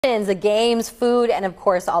The games, food, and of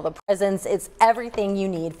course all the presents. It's everything you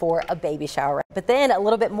need for a baby shower. But then a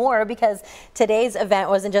little bit more, because today's event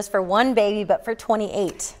wasn't just for one baby, but for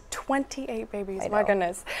 28. 28 babies, my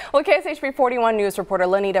goodness. Well, KSHB 41 News reporter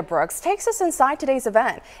Lenita Brooks takes us inside today's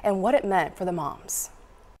event and what it meant for the moms.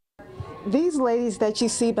 These ladies that you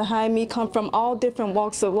see behind me come from all different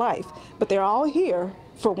walks of life, but they're all here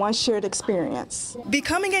for one shared experience.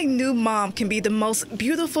 Becoming a new mom can be the most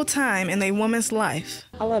beautiful time in a woman's life.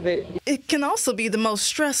 I love it. It can also be the most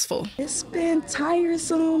stressful. It's been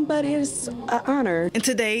tiresome, but it's an honor. And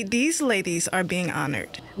today, these ladies are being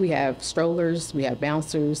honored. We have strollers, we have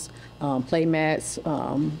bouncers, play mats,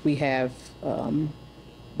 we have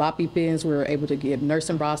boppy pins. We were able to give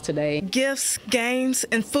nursing bras today. Gifts, games,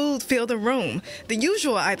 and food fill the room, the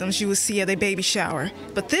usual items you would see at a baby shower.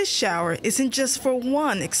 But this shower isn't just for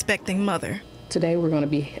one expecting mother. Today we're going to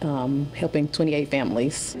be helping 28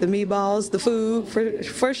 families. The meatballs, the food,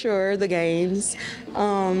 for sure, the games,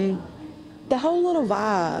 the whole little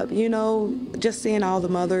vibe, you know, just seeing all the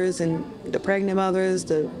mothers and the pregnant mothers,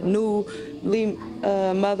 the newly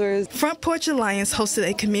mothers. Front Porch Alliance hosted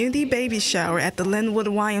a community baby shower at the Linwood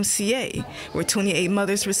YMCA, where 28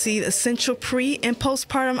 mothers received essential pre- and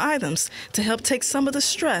postpartum items to help take some of the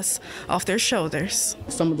stress off their shoulders.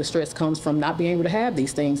 Some of the stress comes from not being able to have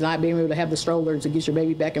these things, not being able to have the stroller to get your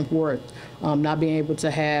baby back and forth, not being able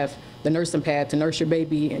to have the nursing pad to nurse your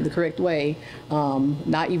baby in the correct way,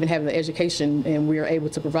 not even having the education, and we are able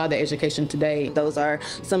to provide that education today. Those are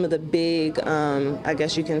some of the big, I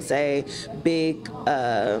guess you can say, big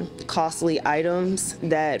costly items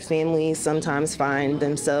that families sometimes find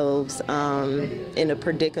themselves in a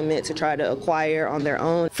predicament to try to acquire on their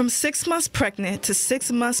own. From 6 months pregnant to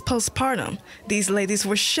 6 months postpartum, these ladies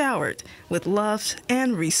were showered with love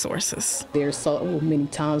and resources. There's so many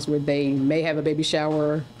times where they may have a baby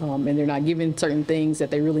shower and they're not given certain things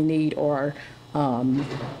that they really need, or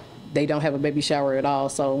they don't have a baby shower at all.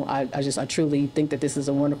 So I truly think that this is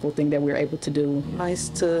a wonderful thing that we're able to do. Nice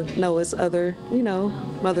to know it's other,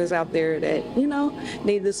 mothers out there that,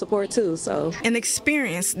 need the support too. So an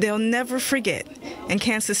experience they'll never forget. In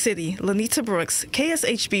Kansas City, Lenita Brooks,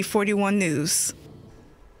 KSHB 41 News.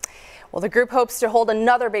 Well, the group hopes to hold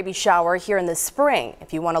another baby shower here in the spring.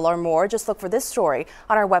 If you want to learn more, just look for this story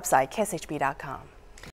on our website, kshb.com.